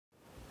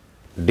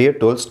Dear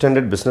 12th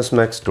standard business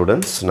max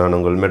students, நான்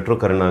உங்கள் metro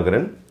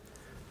Karunakaran.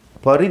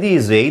 Parithi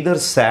is either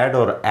sad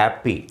or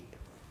happy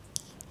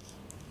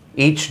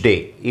each day.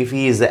 If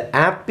he is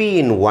happy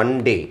in one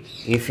day,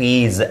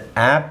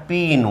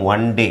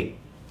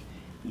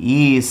 he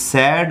is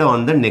sad on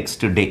the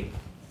next day.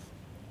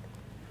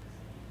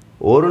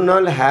 ஒரு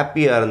நாள்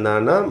ஹாப்பியாக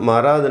இருந்தானா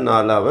மறாத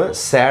நாள் அவன்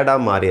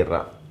சேடாக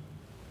மாறிடுறான்.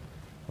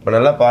 இப்போ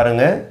நல்லா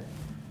பாருங்கள்,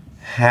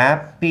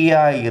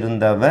 ஹாப்பியாக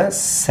இருந்தவன்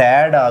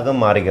சேடாக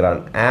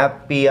மாறுகிறான்.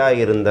 ஹாப்பியாக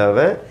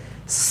இருந்தவன்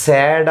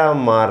சேடாக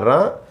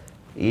மாறுறான்.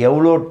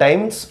 எவ்வளோ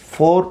times?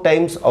 4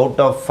 times out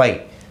of 5.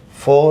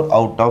 4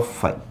 out of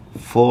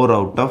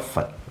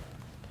 5.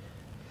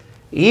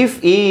 If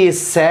he is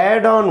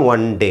sad on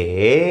one day,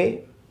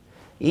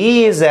 he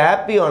is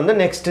happy on the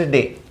next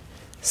day.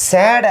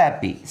 Sad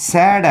happy.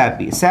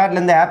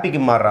 Sadலேருந்து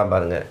ஹாப்பிக்கு மாறுறான்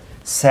பாருங்க.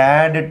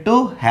 Sad to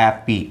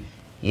happy.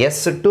 S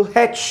to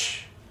H.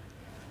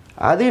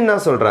 அது என்ன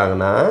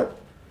சொல்கிறாங்கன்னா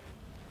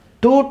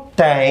 2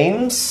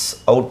 times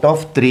out of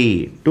 3.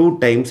 2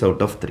 times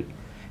out of 3.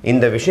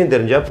 இந்த விஷயம்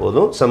தெரிஞ்சால்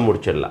போதும், some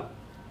முடிச்சிடலாம்.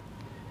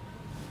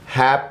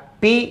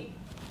 Happy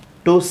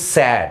to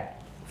sad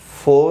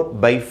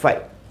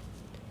 4/5.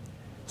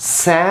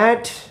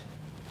 Sad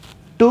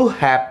to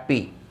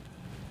happy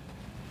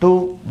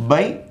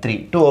 2/3.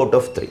 2 out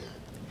of 3.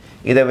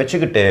 இதை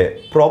வச்சுக்கிட்டு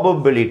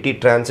probability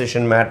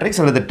transition matrix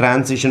அல்லது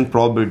transition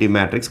probability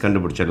matrix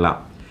கண்டுபிடிச்சிடலாம்.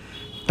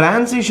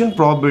 transition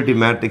probability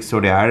matrix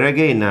உடைய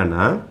அழகே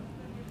என்னன்னா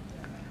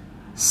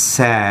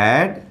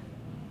sad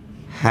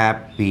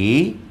happy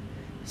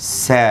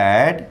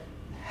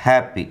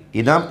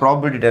இதான்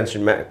probability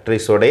transition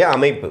matrix உடைய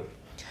அமைப்பு.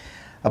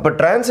 அப்போ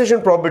transition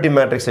probability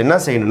matrix என்ன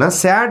செய்யணும்னா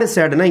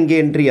sadனா இங்கே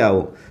என்ட்ரி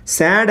ஆகும்,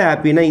 sad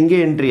happyனா இங்கே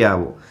என்ட்ரி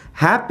ஆகும்,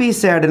 happy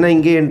sadனா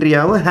இங்கே என்ட்ரி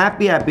ஆகும்,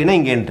 happyனா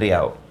இங்கே என்ட்ரி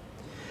ஆகும்.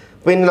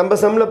 இப்போ இந்த நம்ம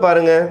சம்மில்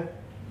பாருங்கள்,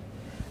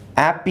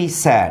 happy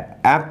sad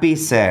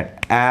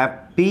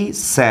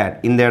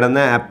இந்த இடம்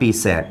தான் happy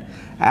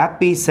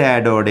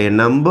sad ஓடைய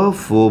நம்பர்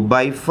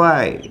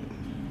 4/5.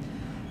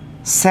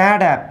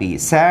 sad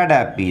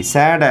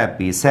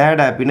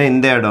happyனா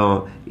இந்த இடம்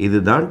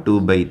இதுதான்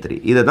 2/3.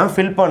 இதை தான்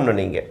ஃபில் பண்ணணும்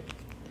நீங்கள்.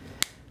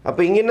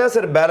 அப்போ இங்கே என்ன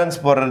சார் பேலன்ஸ்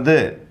போடுறது?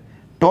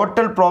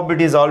 Total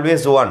probability is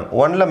always 1.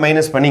 1ல்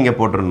மைனஸ் பண்ணி இங்கே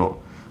போட்டுருணும்.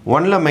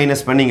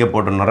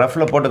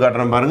 ரஃபில் போட்டு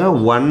காட்டுறேன் பாருங்கள்.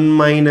 1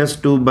 minus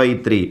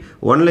 2/3.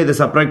 1ல் இதை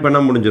சப்ராக்ட்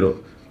பண்ணால் முடிஞ்சிடும்.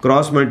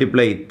 Cross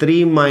multiply 3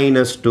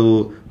 minus 2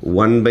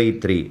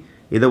 1/3.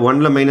 இதை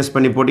 1ல் மைனஸ்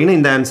பண்ணி போட்டிங்கன்னா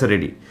இந்த ஆன்சர்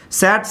ரெடி.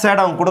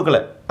 சேட் அவங்க கொடுக்கல,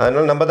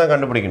 அதனால் நம்ம தான்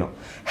கண்டுபிடிக்கணும்.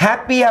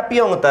 ஹாப்பி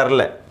அவங்க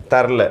தரல,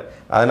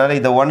 அதனால்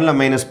இதை 1ல்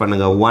மைனஸ்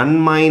பண்ணுங்கள். 1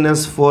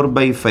 minus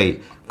 4/5.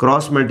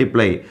 Cross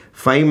multiply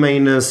 5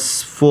 minus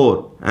 4.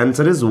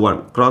 Answer is 1.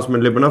 Cross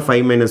multiply பண்ணால்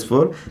 5 minus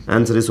 4.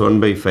 Answer is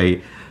 1/5.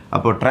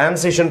 அப்போ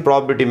டிரான்சிஷன்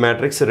ப்ராபபிலிட்டி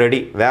மேட்ரிக்ஸ் ரெடி,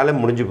 வேலை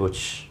முடிஞ்சு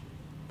போச்சு.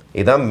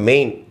 இதுதான்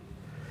மெயின்.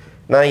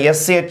 நான்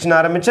எஸ்ஹெச்னு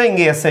ஆரம்பித்தா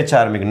இங்கே எஸ்ஹெச்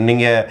ஆரம்பிக்கணும்.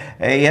 நீங்கள்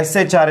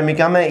எஸ்ஹெச்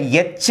ஆரம்பிக்காமல்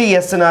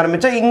ஹெச்எஸ்ன்னு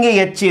ஆரம்பித்தா இங்கே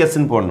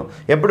ஹெச்எஸ்ன்னு போடணும்.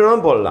 எப்படி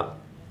வேணும் போடலாம்,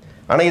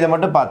 ஆனால் இதை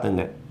மட்டும்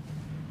பார்த்துங்க.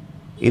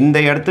 இந்த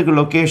இடத்துக்கு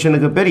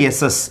லொக்கேஷனுக்கு பேர்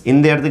எஸ்எஸ்,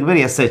 இந்த இடத்துக்கு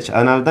பேர் எஸ்ஹெச்,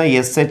 அதனால தான்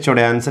எஸ்ஹெச்சோட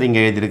ஆன்சர்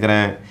இங்கே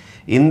எழுதியிருக்கிறேன்.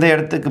 இந்த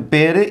இடத்துக்கு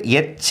பேர்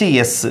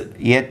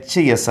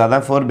ஹெச்எஸ்,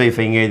 அதான்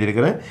 4/5 இங்கே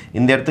எழுதியிருக்கிறேன்.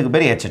 இந்த இடத்துக்கு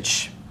பேர் ஹெச்ஹெச்.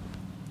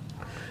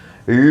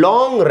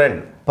 லாங் ரன்,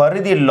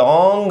 பரிதி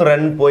லாங்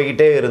ரன்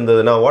போய்கிட்டே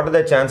இருந்ததுன்னா what are the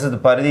chances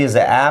Parithi is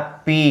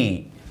happy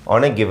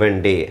on a given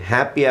டே?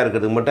 ஹாப்பியாக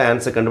இருக்கிறதுக்கு மட்டும்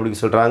ஆன்சர் கண்டுபிடிக்க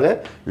சொல்கிறாங்க.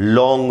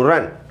 லாங்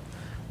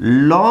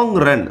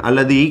ரன்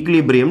அல்லது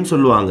ஈக்லிபிரியம்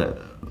சொல்லுவாங்க.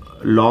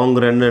 லாங்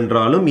ரன்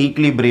என்றாலும்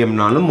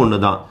ஈக்லிபிரியம்னாலும் ஒன்று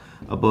தான்.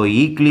 அப்போது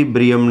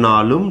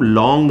ஈக்லிபிரியம்னாலும்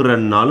லாங்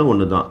ரன்னாலும்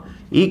ஒன்று தான்.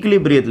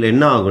 ஈக்லிபிரியத்தில்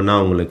என்ன ஆகுன்னா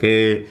உங்களுக்கு,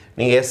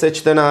 நீங்கள்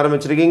எஸ்ஹெச் தானே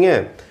ஆரம்பிச்சிருக்கீங்க,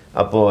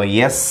 அப்போது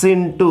எஸ்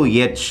இன்ட்டு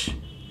ஹெச்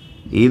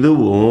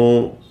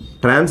இதுவும்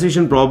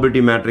டிரான்சிஷன்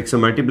ப்ராபபிலிட்டி மேட்ரிக்ஸை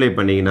மல்டிப்ளை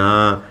பண்ணிங்கன்னா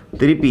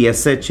திருப்பி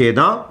எஸ்ஹெச்ஏ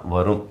தான்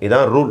வரும்.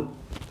 இதான் rule.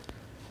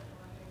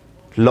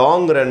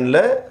 Long Ranil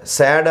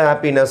chat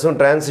ஹாப்பினஸும்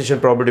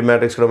transition probability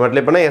மேட்ரிக்ஸோட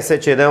multiply பண்ணால்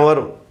எஸ்ஹெச்ஏ தான்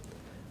வரும்.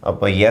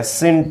 அப்போ எஸ்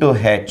இன்ட்டு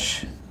ஹெச்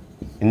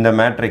இந்த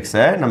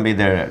மேட்ரிக்ஸை நம்ம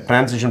இதை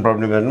டிரான்சிஷன்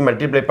ப்ராபபிலிட்டி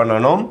மல்டிப்ளை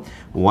பண்ணணும்.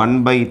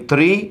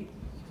 1/3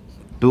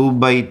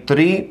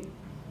 2/3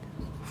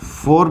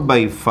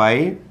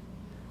 4/5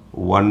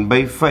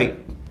 1/5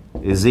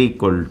 is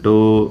equal to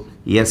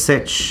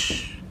SH.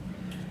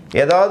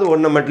 ஏதாவது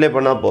ஒன்று மல்டிப்ளை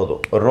பண்ணால் போதும்.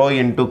 ரோ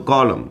இன்ட்டு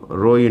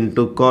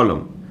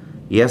காலம்,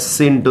 S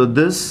into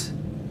this,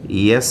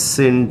 S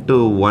into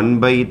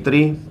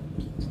 1/3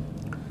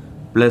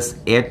 plus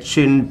H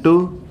into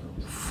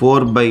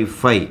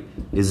 4/5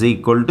 is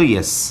equal to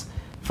S.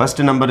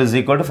 First number is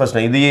equal to first.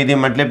 இது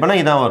மல்டிப்ளை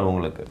பண்ணால் இதான் வரும்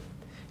உங்களுக்கு.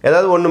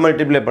 ஏதாவது ஒன்று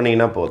மல்டிப்ளை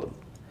பண்ணிங்கன்னா போதும்.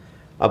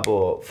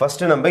 அப்போது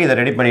ஃபஸ்ட்டு நம்ம இதை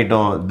ரெடி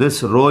பண்ணிட்டோம். திஸ்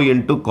ரோ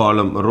இன்ட்டு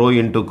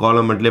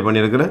காலம் மல்டிப்ளை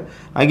பண்ணியிருக்கிறேன்.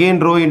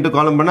 அகெயின் ரோ இன்ட்டு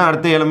காலம் பண்ணால்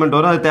அடுத்த எலிமெண்ட்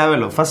வரும், அது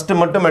தேவையில்லை. ஃபஸ்ட்டு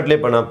மட்டும் மல்டிப்ளை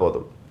பண்ணால்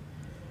போதும்.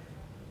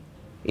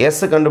 எஸ்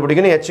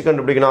கண்டுபிடிக்கணும், ஹெச்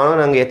கண்டுபிடிக்கணும். ஆனால்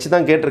நாங்கள் ஹெச்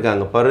தான்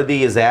கேட்டிருக்காங்க. பரிதி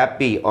இஸ்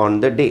ஹாப்பி ஆன்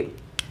த டே.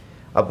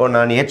 அப்போது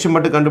நான் ஹெச்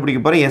மட்டும் கண்டுபிடிக்க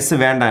போகிறேன், எஸ்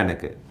வேண்டாம்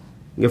எனக்கு.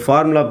 இங்கே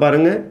ஃபார்முலா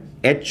பாருங்கள்,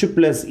 h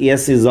plus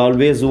s is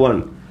always 1.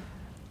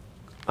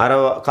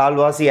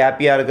 கால்வாசி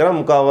ஹாப்பியாக இருக்கிறான்,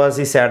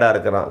 முக்கால்வாசி சேடாக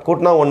இருக்கிறான்.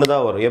 கூட்டினா ஒன்று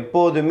தான் வரும்.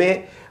 எப்போதுமே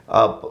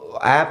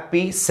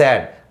ஹாப்பி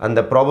சேட் அந்த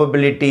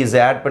ப்ராபபிலிட்டிஸ்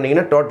ஆட்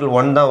பண்ணிங்கன்னா டோட்டல்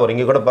 1 தான் வரும்.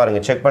 இங்கே கூட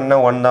பாருங்கள், செக்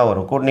பண்ணால் 1 தான்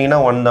வரும், கூட்டினீங்கன்னா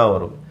 1 தான்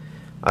வரும்.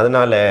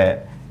 அதனால்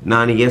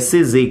நான் s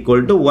is equal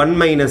to 1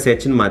 minus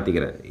hன்னு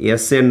மாற்றிக்கிறேன்.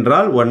 s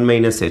என்றால் 1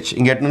 minus h.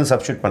 இங்கே எடுத்து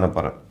சப்ஸ்டியூட் பண்ண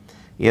போகிறேன்.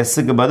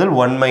 sக்கு பதில்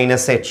 1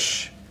 minus h.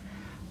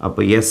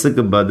 அப்போ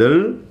sக்கு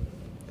பதில்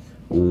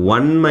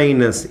 1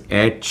 minus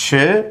h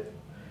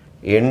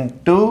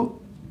into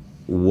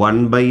 1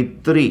 by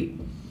 3,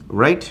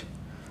 right?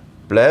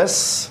 Plus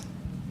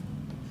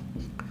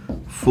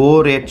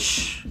 4h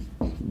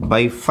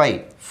by 5.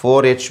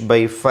 4h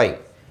by 5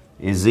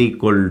 is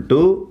equal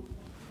to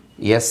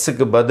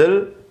sக்கு பதில்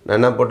நான்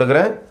என்ன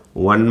போட்டுக்கிறேன்,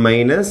 1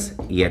 minus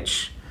h.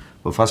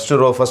 இப்போ ஃபஸ்ட்டு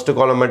ரோ ஃபஸ்ட்டு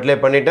காலம் மல்டிப்ளை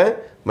பண்ணிட்டேன்.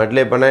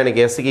 மல்டிப்ளை பண்ணால்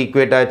எனக்கு எஸ்ஸுக்கு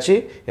ஈக்குவேட் ஆச்சு.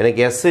 எனக்கு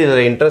எஸ்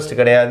இதில் இன்ட்ரெஸ்ட்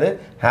கிடையாது,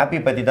 ஹாப்பி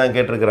பற்றி தான்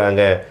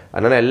கேட்டிருக்கிறாங்க.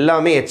 அதனால்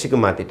எல்லாமே ஹெச்சுக்கு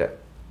மாற்றிட்டேன்.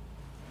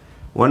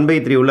 1 by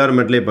 3 உள்ளார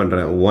மல்டிப்ளை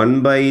பண்ணுறேன். 1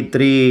 by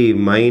 3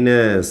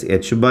 minus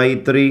h by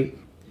 3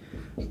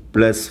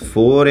 plus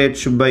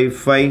 4h by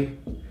 5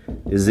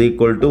 is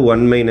equal to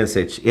 1 minus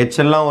h. h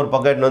எல்லாம் ஒரு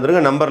பக்கம் எடுத்துன்னு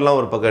வந்துருங்க, நம்பர்லாம்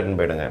ஒரு பக்கம்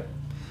எடுத்துன்னு போயிடுங்க.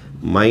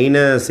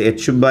 minus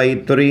h by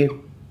 3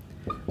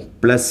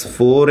 plus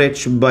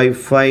 4h by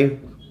 5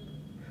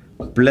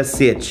 plus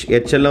h.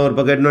 h எல்லாம் ஒரு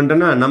பக்கம் எடுத்துன்னு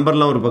வந்துட்டேன்னா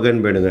நம்பர்லாம் ஒரு பக்கம்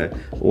எடுத்துன்னு போயிடுங்க.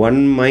 1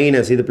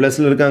 minus இது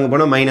ப்ளஸில் இருக்காங்க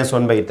போனால் minus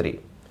 1 by 3.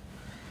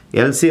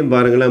 எல்சிஎம்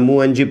பாருங்களேன், 3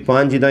 5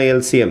 5 தான்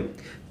எல்சிஎம்.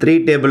 3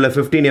 டேபிளில்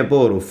 15 எப்போ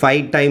வரும்,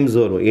 5 டைம்ஸ்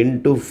வரும்.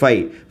 Into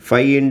 5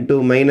 5 into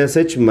minus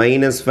h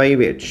minus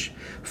 5h.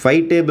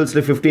 5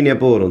 டேபிள்ஸில் 15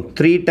 எப்போ வரும்,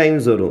 3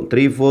 டைம்ஸ் வரும்.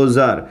 3 4s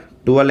are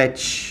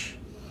 12h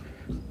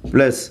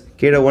ப்ளஸ்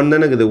கீழே 1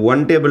 தானே இருக்குது.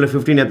 1 டேபிளில்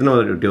 15 எத்தனை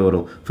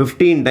வரும்,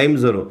 15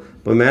 டைம்ஸ் வரும்.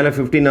 இப்போ மேலே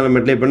 15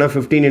 மல்டிப்ளை பண்ணால்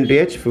 15 இன்ட்டு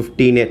h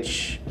 15h.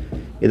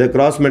 இதை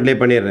கிராஸ் மல்டிப்ளை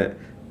பண்ணிடுறேன்.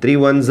 3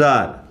 1s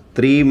are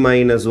 3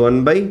 minus 1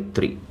 by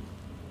 3.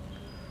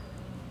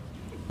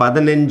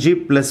 15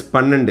 plus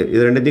 12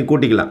 இது ரெண்டுத்தையும்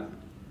கூட்டிக்கலாம்,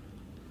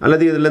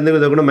 அல்லது இதுலேருந்து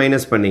இதை கூட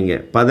மைனஸ் பண்ணிங்க.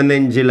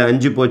 15ல்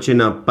 5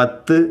 போச்சுன்னா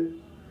 10,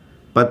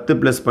 10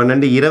 plus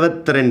 12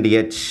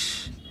 22h.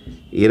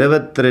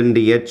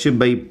 22h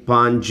by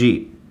 5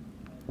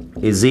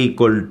 is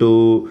equal to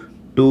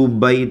 2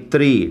 by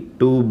 3.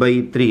 2 by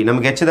 3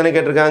 நமக்கு h தானே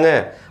கேட்டிருக்காங்க.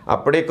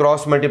 அப்படியே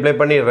கிராஸ் மல்டிப்ளை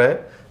பண்ணிடுறேன்.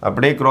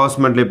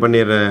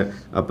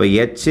 அப்போ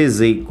h is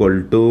equal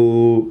to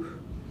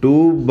 2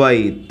 by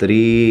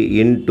 3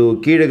 into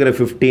கீழே இருக்கிற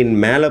 15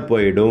 மேலே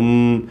போயிடும்,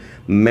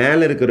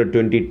 மேலே இருக்கிற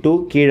 22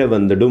 கீழே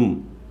வந்துடும்.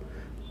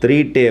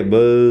 3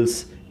 tables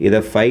இதை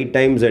 5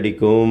 times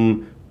அடிக்கும்,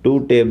 2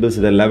 tables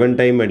இதை 11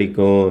 time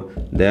அடிக்கும்.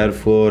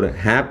 therefore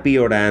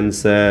ஹாப்பியோட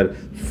answer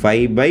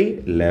 5 by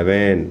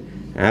 11.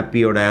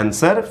 ஹாப்பியோட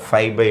answer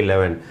 5 by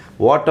 11.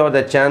 what are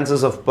the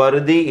chances of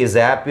Parithi is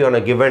happy on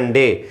a given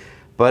day?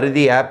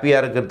 பரிதி ஹாப்பியாக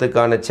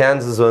இருக்கிறதுக்கான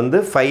சான்சஸ் வந்து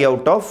 5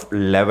 out of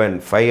 11.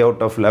 5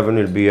 out of 11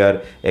 will be your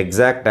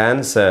exact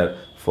answer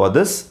for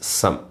this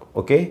sum.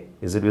 okay,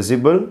 is it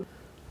visible?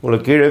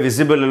 உங்களுக்கு கீழே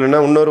visible இல்லைன்னா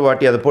இன்னொரு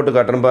வாட்டி அதை போட்டு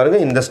காட்டுறேன்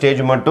பாருங்கள். இந்த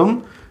ஸ்டேஜ் மட்டும்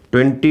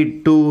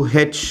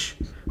 22h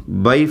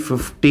by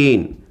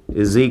 15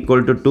 is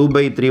equal to 2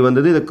 by 3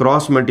 வந்தது. இதை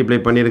கிராஸ் மல்டிப்ளை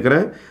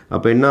பண்ணியிருக்கிறேன்.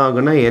 அப்போ என்ன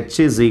ஆகுன்னா h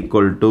is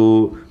equal to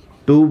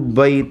 2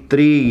 by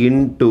 3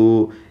 into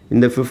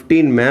இந்த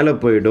 15 மேலே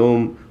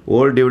போயிடும்,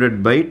 all divided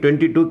by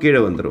 22 கீழே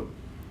வந்துடும்.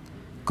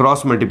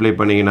 கிராஸ் மல்டிப்ளை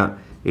பண்ணிங்கன்னா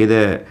இது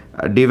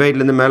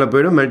டிவைட்லேருந்து மேலே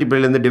போயிடும்,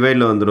 மல்டிப்ளைலேருந்து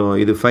டிவைடில் வந்துடும்.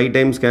 இது 5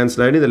 times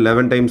கேன்சல் ஆகிடும், இது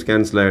 11 times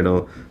கேன்சல்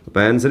ஆகிடும். இப்போ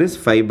ஆன்சர் இஸ்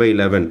 5 by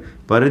 11.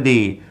 பரிதி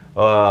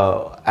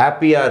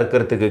ஹாப்பியாக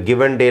இருக்கிறதுக்கு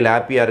கிவன் டேயில்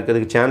ஹாப்பியாக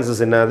இருக்கிறதுக்கு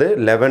சான்சஸ் என்னது,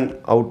 11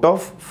 out of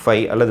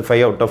 5 அல்லது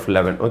 5 out of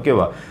 11.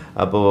 ஓகேவா?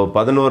 அப்போது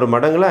 11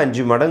 மடங்கில்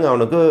 5 மடங்கு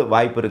அவனுக்கு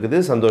வாய்ப்பு இருக்குது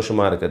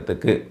சந்தோஷமாக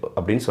இருக்கிறதுக்கு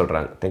அப்படின்னு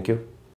சொல்கிறாங்க. தேங்க்யூ.